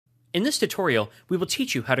In this tutorial, we will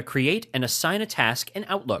teach you how to create and assign a task in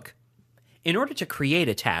Outlook. In order to create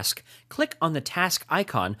a task, click on the task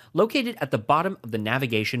icon located at the bottom of the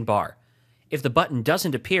navigation bar. If the button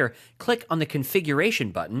doesn't appear, click on the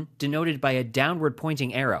configuration button denoted by a downward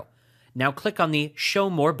pointing arrow. Now click on the Show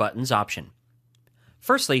More Buttons option.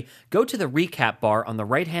 Firstly, go to the recap bar on the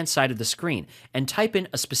right-hand side of the screen and type in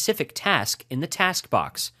a specific task in the task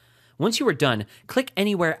box. Once you are done, click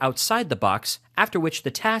anywhere outside the box, after which the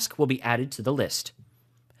task will be added to the list.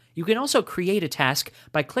 You can also create a task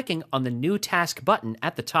by clicking on the New Task button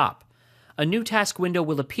at the top. A new task window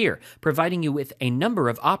will appear, providing you with a number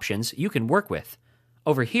of options you can work with.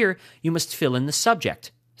 Over here, you must fill in the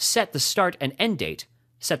subject, set the start and end date,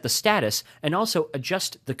 set the status, and also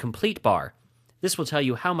adjust the complete bar. This will tell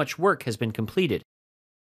you how much work has been completed.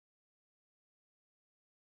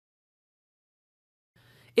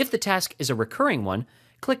 If the task is a recurring one,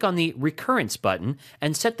 click on the Recurrence button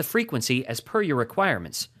and set the frequency as per your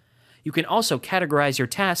requirements. You can also categorize your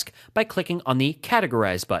task by clicking on the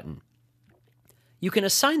Categorize button. You can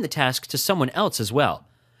assign the task to someone else as well.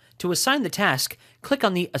 To assign the task, click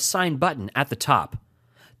on the Assign button at the top.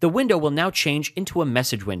 The window will now change into a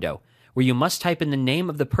message window, where you must type in the name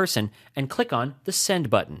of the person and click on the Send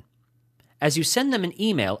button. As you send them an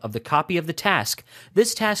email of the copy of the task,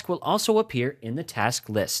 this task will also appear in the task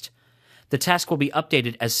list. The task will be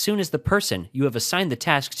updated as soon as the person you have assigned the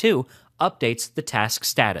task to updates the task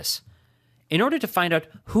status. In order to find out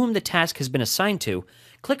whom the task has been assigned to,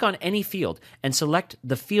 click on any field and select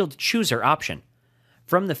the Field Chooser option.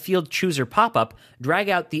 From the Field Chooser pop-up, drag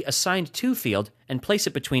out the Assigned To field and place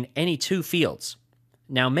it between any two fields.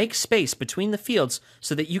 Now make space between the fields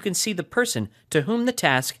so that you can see the person to whom the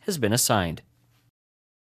task has been assigned.